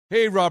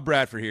Hey, Rob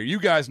Bradford here.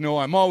 You guys know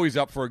I'm always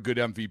up for a good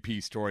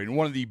MVP story, and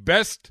one of the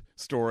best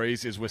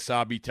stories is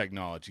Wasabi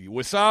Technology.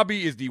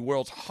 Wasabi is the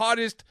world's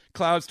hottest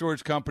cloud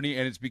storage company,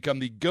 and it's become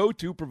the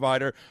go-to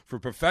provider for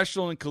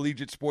professional and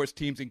collegiate sports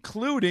teams,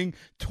 including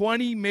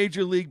 20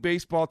 Major League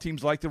Baseball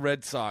teams like the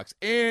Red Sox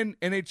and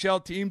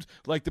NHL teams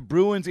like the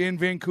Bruins and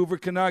Vancouver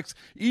Canucks.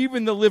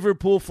 Even the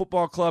Liverpool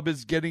Football Club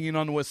is getting in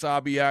on the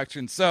Wasabi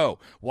action. So,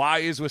 why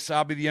is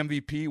Wasabi the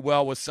MVP?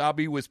 Well,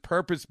 Wasabi was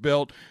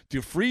purpose-built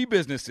to free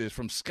businesses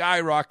from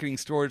skyrocketing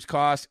storage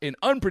costs and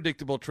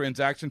unpredictable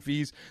transaction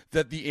fees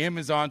that the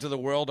Amazons of the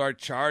world are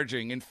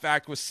charging. In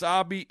fact,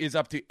 Wasabi is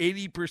up to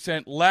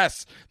 80%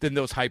 less than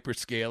those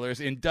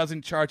hyperscalers and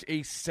doesn't charge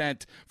a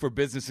cent for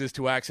businesses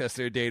to access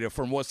their data.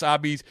 From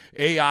Wasabi's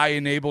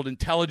AI-enabled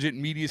intelligent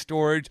media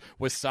storage,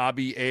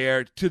 Wasabi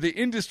Air, to the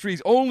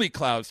industry's only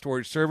cloud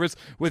storage service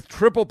with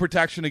triple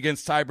protection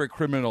against cyber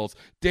criminals,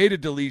 data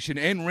deletion,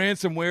 and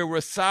ransomware,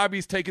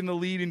 Wasabi's taken the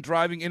lead in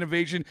driving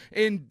innovation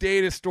in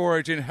data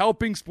storage and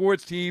helping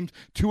sports teams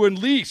to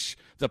unleash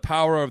the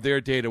power of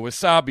their data.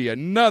 Wasabi,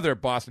 another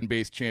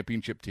Boston-based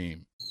championship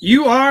team.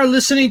 You are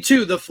listening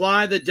to the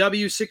Fly the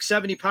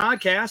W670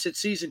 podcast. It's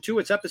season 2.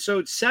 It's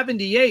episode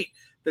 78.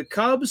 The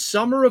Cubs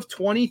Summer of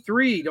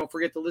 23. Don't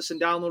forget to listen,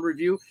 download,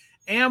 review,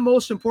 and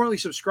most importantly,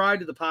 subscribe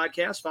to the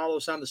podcast. Follow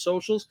us on the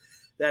socials.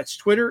 That's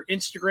Twitter,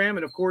 Instagram,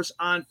 and of course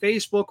on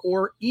Facebook,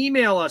 or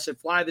email us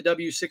at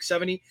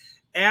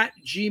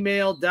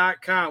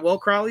flythew670@gmail.com. Well,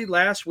 Crowley,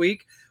 last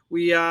week,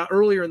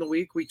 earlier in the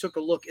week, we took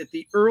a look at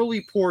the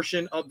early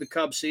portion of the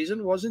Cubs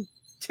season. Wasn't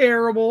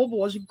terrible, but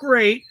wasn't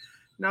great.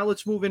 Now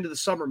let's move into the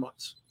summer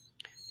months.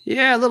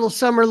 Yeah, a little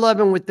summer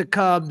loving with the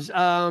Cubs.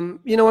 When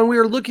we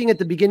were looking at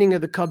the beginning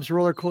of the Cubs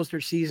roller coaster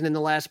season in the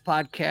last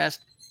podcast,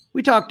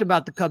 we talked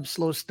about the Cubs'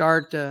 slow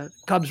start.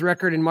 Cubs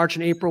record in March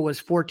and April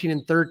was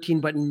 14-13,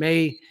 but in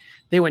May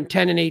they went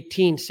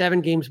 10-18,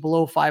 7 games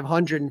below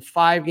 500 and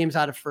 5 games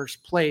out of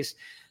first place.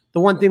 The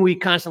one thing we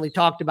constantly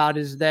talked about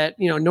is that,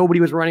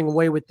 nobody was running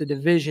away with the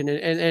division,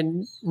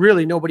 and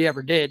really nobody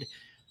ever did.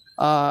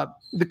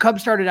 The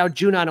Cubs started out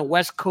June on a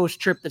West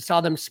Coast trip that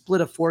saw them split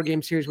a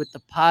 4-game series with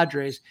the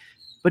Padres.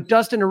 But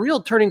Dustin, a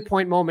real turning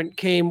point moment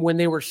came when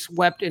they were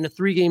swept in a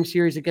 3-game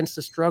series against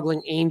the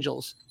struggling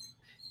Angels.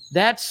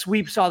 That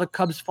sweep saw the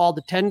Cubs fall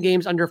to 10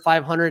 games under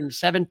 500 and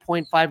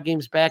 7.5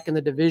 games back in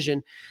the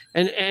division.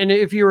 And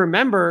if you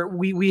remember,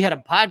 we had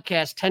a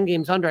podcast 10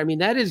 games under. I mean,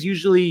 that is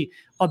usually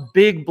a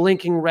big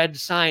blinking red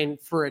sign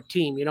for a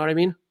team. You know what I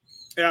mean?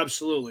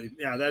 Absolutely.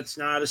 Yeah, that's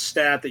not a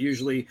stat that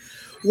usually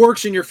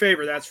works in your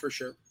favor. That's for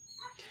sure.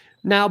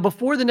 Now,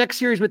 before the next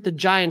series with the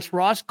Giants,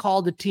 Ross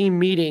called a team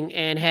meeting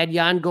and had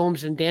Yan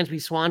Gomes and Dansby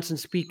Swanson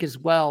speak as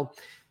well,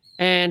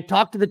 and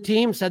talked to the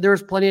team, said there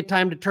was plenty of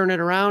time to turn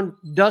it around.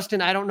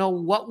 Dustin, I don't know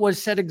what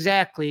was said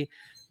exactly,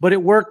 but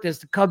it worked as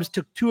the Cubs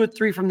took 2 of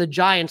 3 from the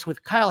Giants,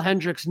 with Kyle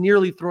Hendricks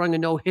nearly throwing a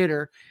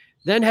no-hitter,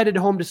 then headed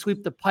home to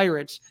sweep the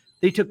Pirates.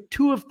 They took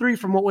 2 of 3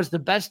 from what was the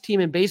best team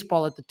in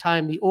baseball at the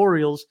time, the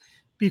Orioles,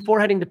 before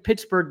heading to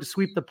Pittsburgh to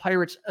sweep the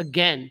Pirates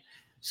again.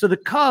 So the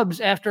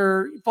Cubs,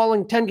 after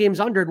falling 10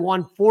 games under, had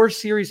won 4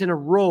 series in a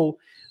row.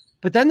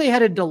 But then they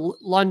headed to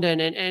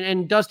London.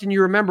 And Dustin,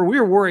 you remember, we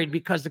were worried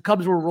because the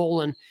Cubs were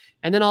rolling.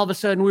 And then all of a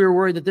sudden we were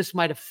worried that this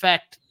might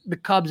affect the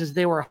Cubs as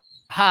they were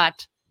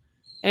hot.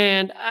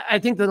 And I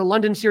think that the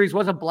London series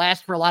was a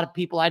blast for a lot of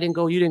people. I didn't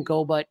go, you didn't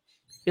go, but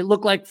it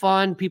looked like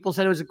fun. People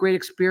said it was a great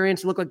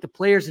experience. It looked like the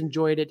players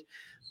enjoyed it.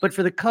 But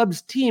for the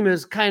Cubs team, it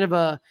was kind of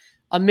a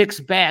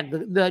mixed bag.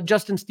 The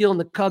Justin Steele and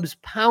the Cubs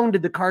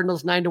pounded the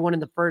Cardinals 9-1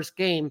 in the first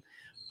game.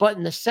 But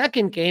in the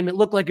second game, it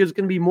looked like it was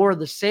going to be more of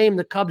the same.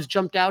 The Cubs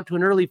jumped out to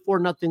an early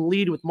 4-0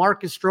 lead with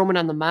Marcus Stroman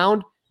on the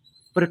mound,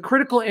 but a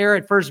critical error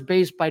at first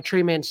base by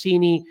Trey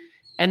Mancini,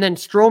 and then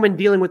Stroman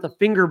dealing with a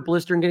finger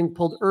blister and getting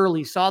pulled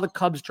early, saw the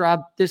Cubs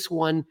drop this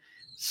one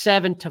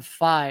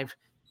 7-5.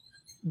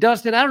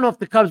 Dustin, I don't know if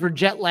the Cubs were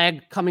jet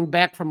lagged coming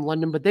back from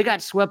London, but they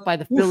got swept by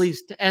the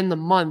Phillies to end the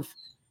month.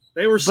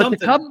 They were something.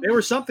 They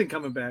were something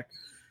coming back.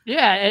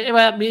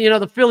 Yeah,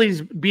 the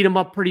Phillies beat them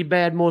up pretty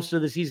bad most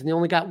of the season. They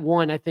only got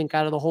 1, I think,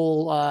 out of the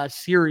whole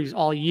series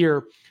all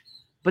year.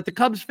 But the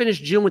Cubs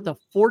finished June with a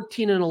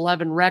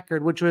 14-11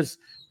 record, which was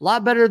a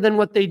lot better than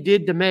what they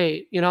did to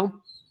May,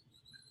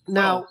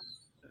 Now,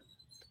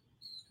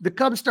 the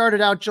Cubs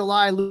started out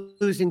July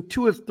losing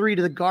 2 of 3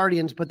 to the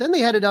Guardians, but then they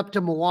headed up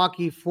to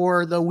Milwaukee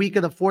for the week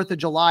of the 4th of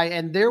July,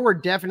 and there were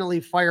definitely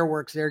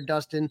fireworks there,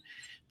 Dustin.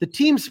 The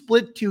team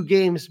split 2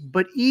 games,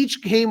 but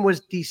each game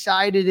was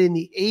decided in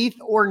the 8th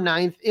or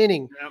 9th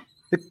inning. Yep.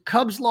 The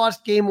Cubs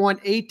lost game 1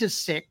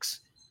 8-6.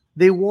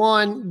 They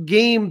won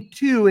game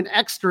 2 in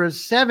extras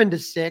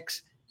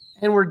 7-6,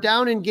 and were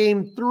down in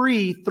game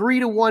 3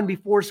 3-1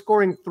 before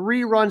scoring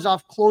 3 runs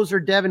off closer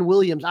Devin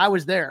Williams. I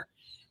was there,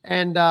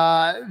 and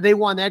they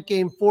won that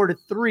game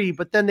 4-3.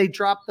 But then they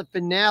dropped the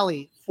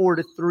finale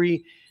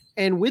 4-3.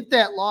 And with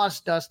that loss,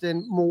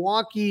 Dustin,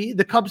 Milwaukee,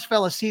 the Cubs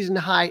fell a season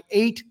high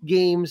 8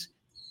 games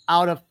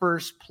out of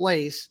first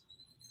place.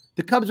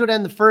 The Cubs would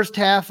end the first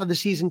half of the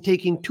season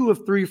taking 2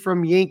 of 3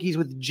 from Yankees,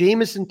 with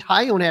Jameson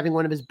Taillon having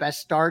one of his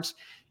best starts.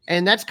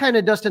 And that's kind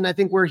of, Dustin, I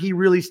think where he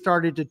really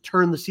started to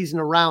turn the season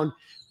around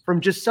from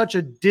just such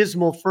a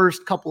dismal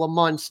first couple of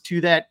months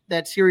to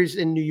that series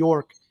in New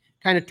York,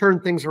 kind of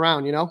turned things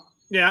around, you know?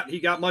 Yeah, he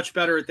got much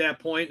better at that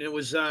point. And it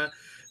was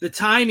the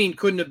timing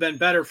couldn't have been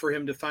better for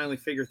him to finally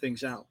figure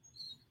things out.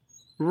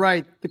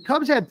 Right. The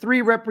Cubs had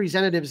 3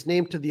 representatives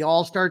named to the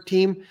All-Star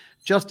team,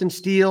 Justin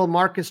Steele,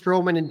 Marcus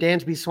Stroman, and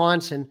Dansby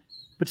Swanson.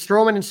 But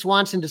Stroman and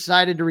Swanson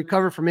decided to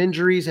recover from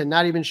injuries and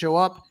not even show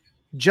up.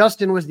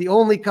 Justin was the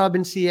only Cub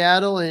in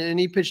Seattle, and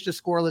he pitched a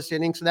scoreless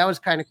inning. So that was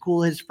kind of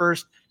cool, his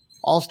first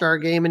All-Star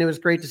game. And it was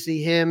great to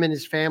see him and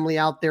his family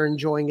out there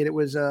enjoying it. It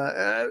was,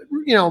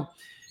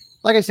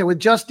 like I said, with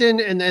Justin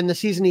and the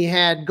season he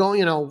had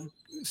going,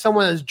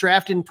 someone that was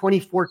drafted in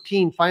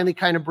 2014, finally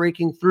kind of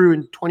breaking through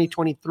in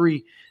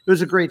 2023. It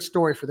was a great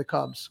story for the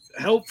Cubs.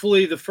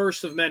 Hopefully the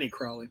first of many,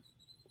 Crowley.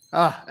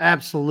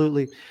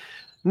 Absolutely.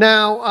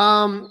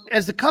 Now,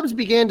 as the Cubs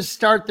began to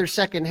start their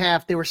second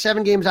half, they were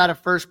 7 games out of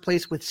first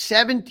place with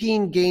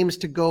 17 games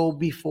to go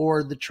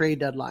before the trade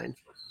deadline.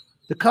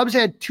 The Cubs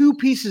had 2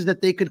 pieces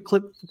that they could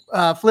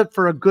flip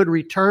for a good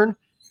return.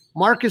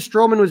 Marcus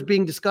Stroman was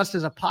being discussed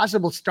as a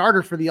possible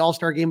starter for the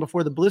All-Star game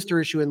before the blister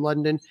issue in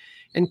London,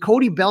 and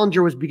Cody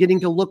Bellinger was beginning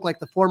to look like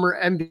the former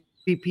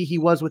MVP he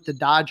was with the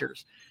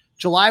Dodgers.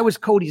 July was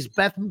Cody's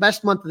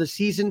best month of the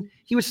season.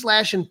 He was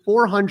slashing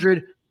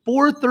 400,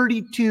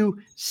 432,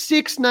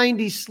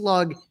 690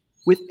 slug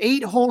with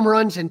 8 home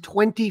runs and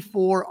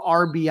 24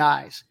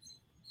 RBIs.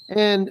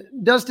 And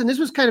Dustin, this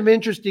was kind of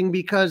interesting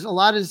because a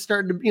lot is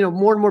starting to,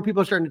 more and more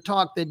people are starting to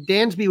talk that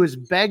Dansby was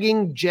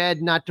begging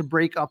Jed not to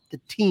break up the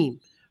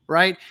team,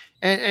 right?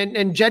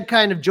 And Jed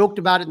kind of joked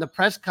about it in the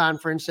press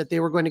conference that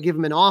they were going to give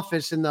him an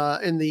office in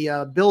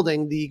the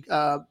building,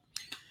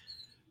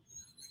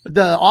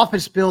 the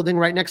office building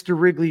right next to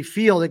Wrigley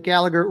Field at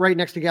Gallagher, right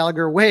next to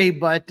Gallagher Way.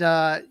 But,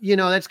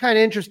 that's kind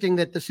of interesting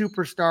that the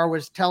superstar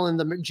was telling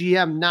the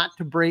GM not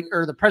to break,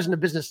 or the president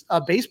of business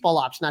baseball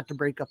ops not to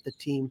break up the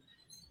team.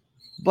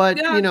 But,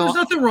 there's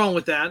nothing wrong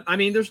with that. I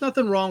mean, there's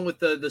nothing wrong with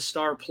the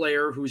star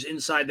player who's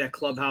inside that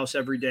clubhouse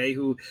every day,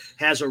 who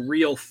has a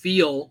real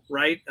feel,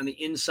 right, on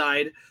the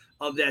inside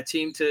of that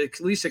team to at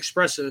least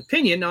express an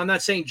opinion. Now, I'm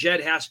not saying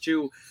Jed has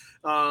to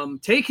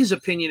take his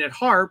opinion at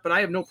heart, but I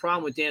have no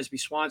problem with Dansby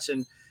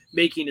Swanson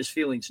making his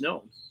feelings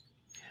known.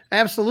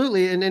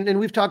 Absolutely. And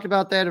we've talked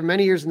about that for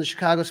many years in the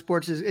Chicago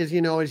sports is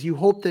you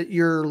hope that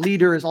your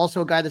leader is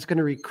also a guy that's going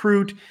to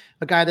recruit,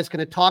 a guy that's going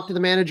to talk to the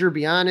manager,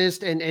 be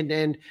honest.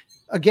 And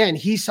again,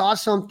 he saw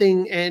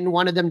something and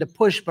wanted them to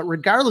push, but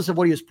regardless of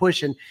what he was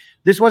pushing,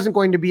 this wasn't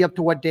going to be up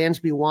to what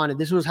Dansby wanted.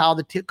 This was how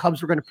the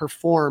Cubs were going to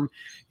perform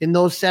in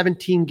those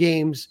 17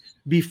 games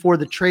before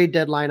the trade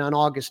deadline on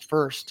August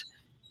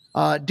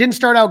 1st. Didn't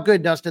start out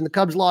good, Dustin. The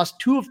Cubs lost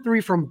 2 of 3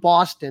 from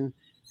Boston,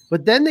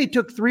 but then they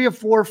took 3 of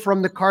 4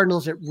 from the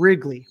Cardinals at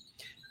Wrigley.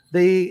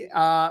 They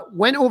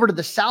went over to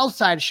the south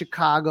side of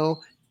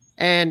Chicago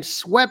and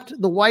swept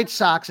the White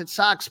Sox at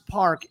Sox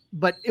Park,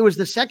 but it was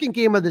the second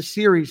game of the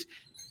series.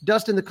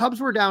 Dustin, the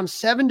Cubs were down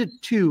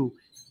 7-2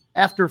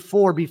 after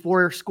 4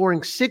 before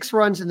scoring 6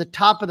 runs in the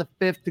top of the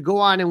 5th to go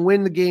on and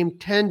win the game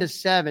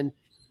 10-7.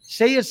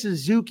 Seiya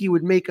Suzuki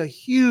would make a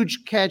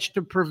huge catch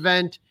to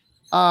prevent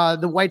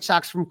the White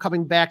Sox from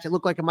coming back. It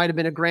looked like it might have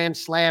been a grand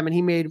slam, and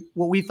he made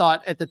what we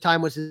thought at the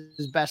time was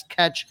his best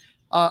catch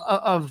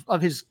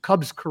of his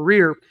Cubs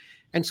career.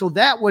 And so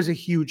that was a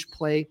huge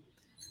play.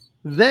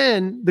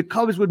 Then the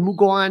Cubs would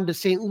go on to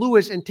St.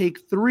 Louis and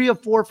take 3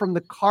 of 4 from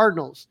the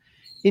Cardinals.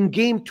 In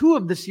game 2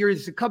 of the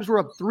series, the Cubs were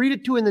up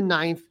 3-2 in the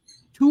 9th,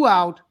 2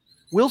 out.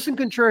 Wilson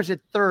Contreras at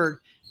third.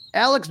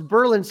 Alex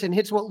Burleson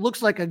hits what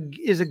looks like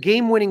is a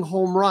game-winning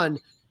home run,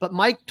 but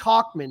Mike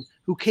Tauchman,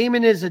 who came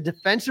in as a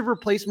defensive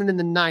replacement in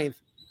the 9th,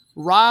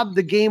 robbed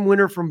the game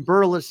winner from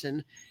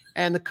Burleson,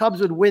 and the Cubs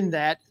would win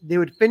that. They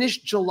would finish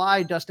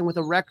July, Dustin, with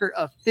a record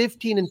of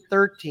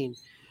 15-13.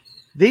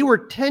 They were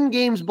 10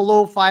 games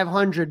below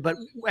 500, but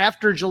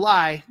after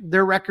July,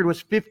 their record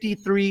was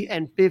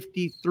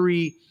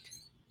 53-53,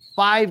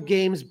 5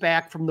 games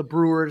back from the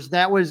Brewers.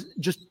 That was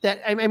just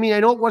that. I mean, I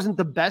know it wasn't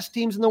the best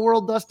teams in the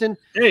world, Dustin.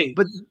 Hey,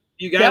 but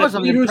you got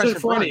to beat who's in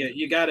front of you.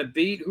 You got to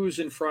beat who's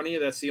in front of you.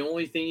 That's the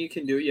only thing you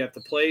can do. You have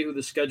to play who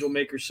the schedule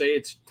makers say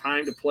it's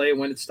time to play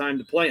when it's time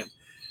to play them.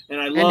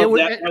 And I love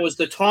that. That was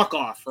the talk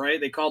off,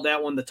 right? They called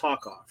that one the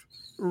talk off.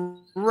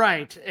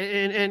 Right.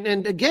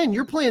 And again,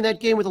 you're playing that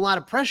game with a lot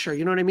of pressure.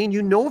 You know what I mean?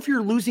 You know, if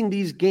you're losing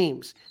these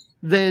games,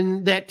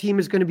 then that team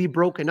is going to be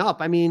broken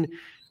up. I mean,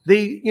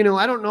 I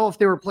don't know if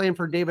they were playing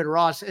for David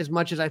Ross as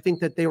much as I think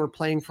that they were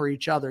playing for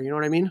each other. You know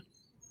what I mean?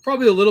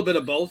 Probably a little bit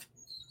of both.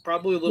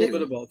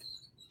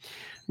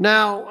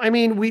 Now, I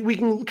mean, we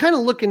can kind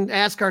of look and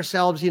ask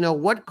ourselves,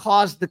 what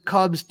caused the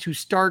Cubs to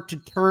start to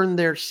turn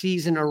their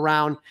season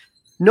around?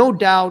 No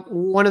doubt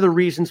one of the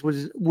reasons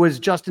was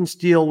Justin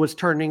Steele was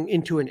turning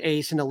into an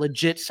ace and a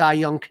legit Cy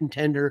Young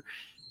contender.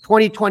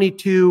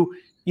 2022,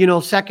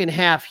 second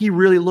half, he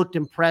really looked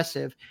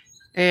impressive.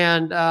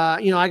 And,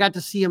 I got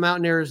to see him out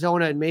in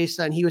Arizona and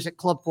Mesa, and he was at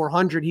Club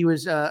 400. He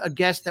was a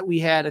guest that we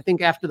had, I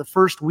think, after the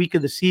first week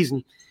of the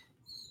season.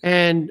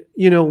 And,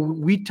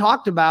 we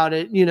talked about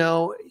it,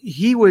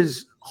 he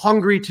was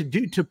hungry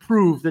to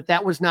prove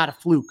that was not a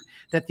fluke,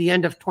 that the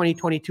end of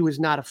 2022 is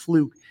not a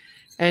fluke.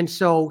 And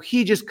so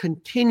he just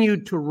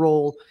continued to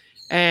roll.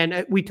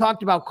 And we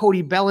talked about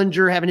Cody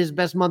Bellinger having his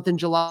best month in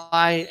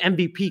July,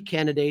 MVP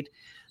candidate.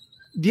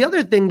 The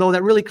other thing, though,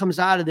 that really comes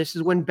out of this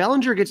is when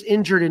Bellinger gets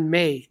injured in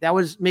May, that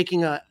was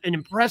making an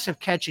impressive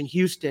catch in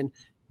Houston.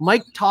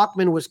 Mike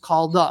Tauchman was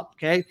called up.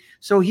 Okay.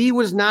 So he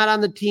was not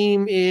on the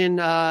team in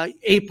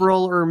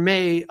April or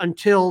May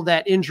until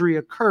that injury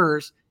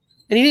occurs.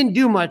 And he didn't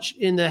do much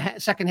in the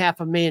second half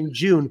of May and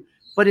June.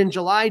 But in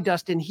July,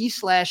 Dustin, he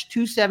slashed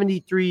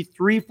 273,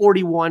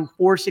 341,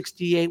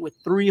 468 with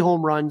 3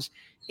 home runs,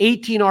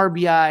 18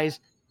 RBIs,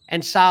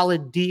 and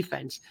solid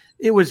defense.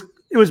 It was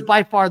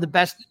by far the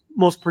best,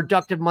 most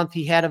productive month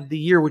he had of the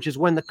year, which is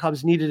when the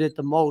Cubs needed it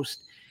the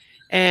most.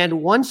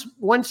 And once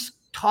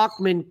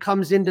Tauchman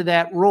comes into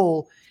that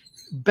role,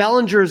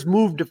 Bellinger's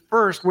moved to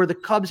first, where the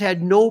Cubs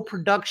had no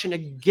production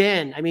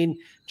again. I mean,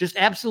 just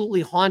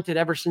absolutely haunted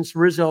ever since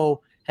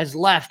Rizzo has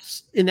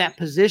left in that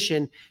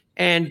position.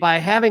 And by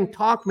having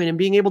Tauchman and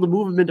being able to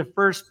move him into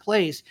first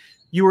place,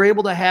 you were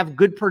able to have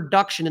good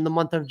production in the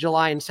month of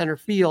July in center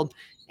field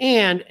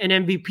and an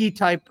MVP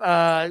type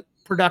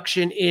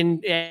production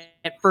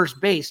at first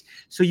base.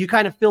 So you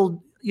kind of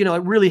feel, it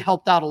really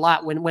helped out a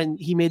lot when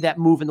he made that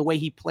move and the way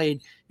he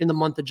played in the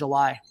month of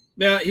July.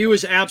 Yeah, he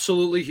was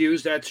absolutely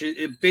huge. That's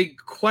a big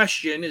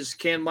question is,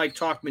 can Mike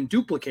Tauchman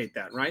duplicate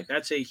that, right?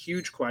 That's a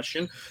huge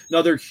question.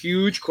 Another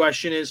huge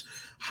question is,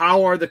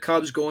 how are the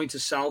Cubs going to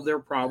solve their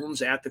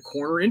problems at the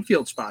corner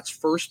infield spots?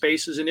 First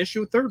base is an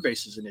issue. Third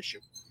base is an issue.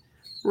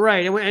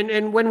 Right.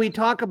 And when we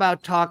talk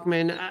about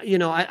Tauchman,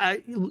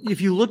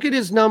 if you look at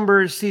his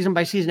numbers season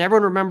by season,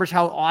 everyone remembers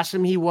how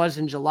awesome he was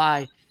in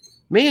July.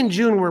 May and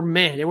June were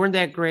meh. They weren't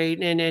that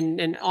great.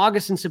 And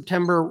August and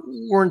September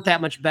weren't that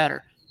much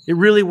better. It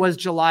really was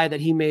July that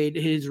he made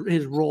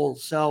his role.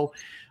 So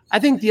I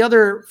think the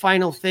other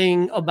final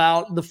thing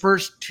about the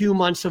first 2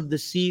 months of the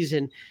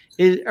season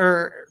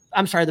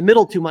the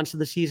middle 2 months of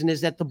the season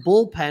is that the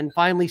bullpen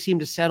finally seemed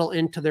to settle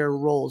into their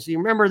roles. You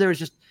remember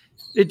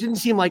it didn't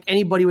seem like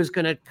anybody was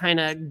going to kind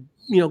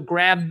of,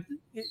 grab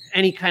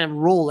any kind of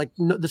role. Like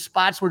the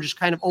spots were just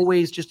kind of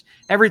always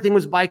everything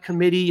was by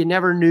committee. You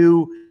never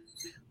knew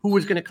who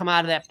was going to come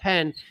out of that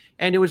pen.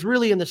 And it was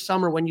really in the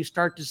summer when you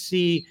start to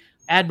see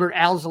Adbert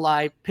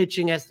Alzolay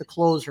pitching as the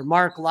closer,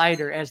 Mark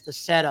Leiter as the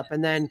setup,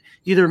 and then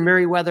either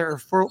Merriweather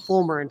or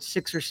Fulmer in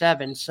 6 or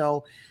 7.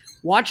 So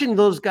watching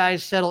those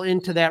guys settle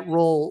into that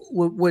role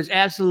was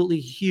absolutely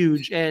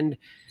huge. And,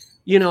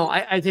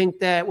 I think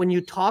that when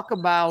you talk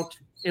about,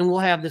 and we'll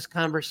have this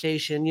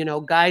conversation,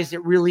 guys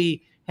that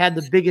really had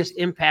the biggest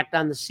impact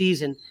on the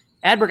season,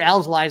 Adbert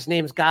Alzolay's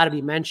name's got to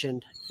be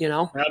mentioned.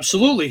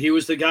 Absolutely. He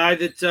was the guy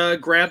that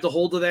grabbed a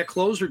hold of that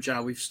closer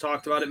job. We've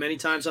talked about it many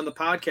times on the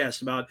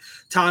podcast about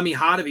Tommy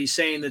Hotovy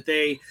saying that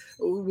they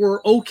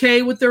were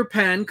okay with their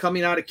pen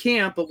coming out of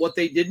camp, but what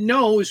they didn't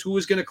know is who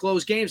was going to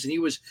close games. And he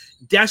was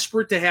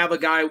desperate to have a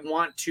guy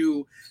want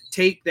to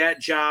take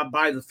that job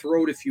by the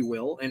throat, if you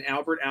will. And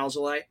Adbert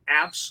Alzolay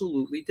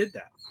absolutely did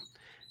that.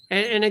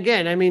 And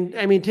again, I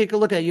mean, take a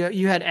look at it.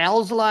 You had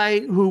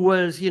Alzolay, who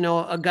was,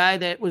 a guy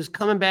that was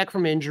coming back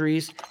from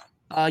injuries.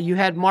 You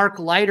had Mark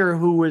Leiter,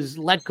 who was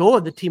let go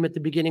of the team at the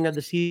beginning of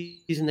the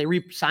season. They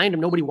re-signed him.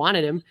 Nobody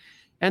wanted him.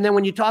 And then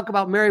when you talk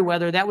about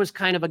Merriweather, that was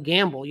kind of a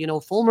gamble.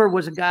 Fulmer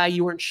was a guy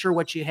you weren't sure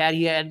what you had.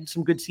 He had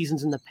some good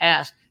seasons in the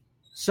past.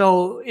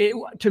 So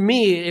to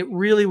me, it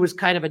really was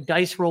kind of a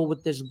dice roll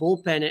with this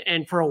bullpen.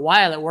 And for a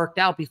while, it worked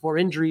out before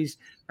injuries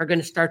are going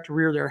to start to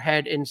rear their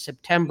head in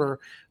September,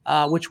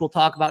 which we'll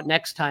talk about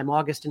next time,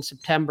 August and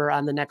September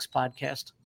on the next podcast.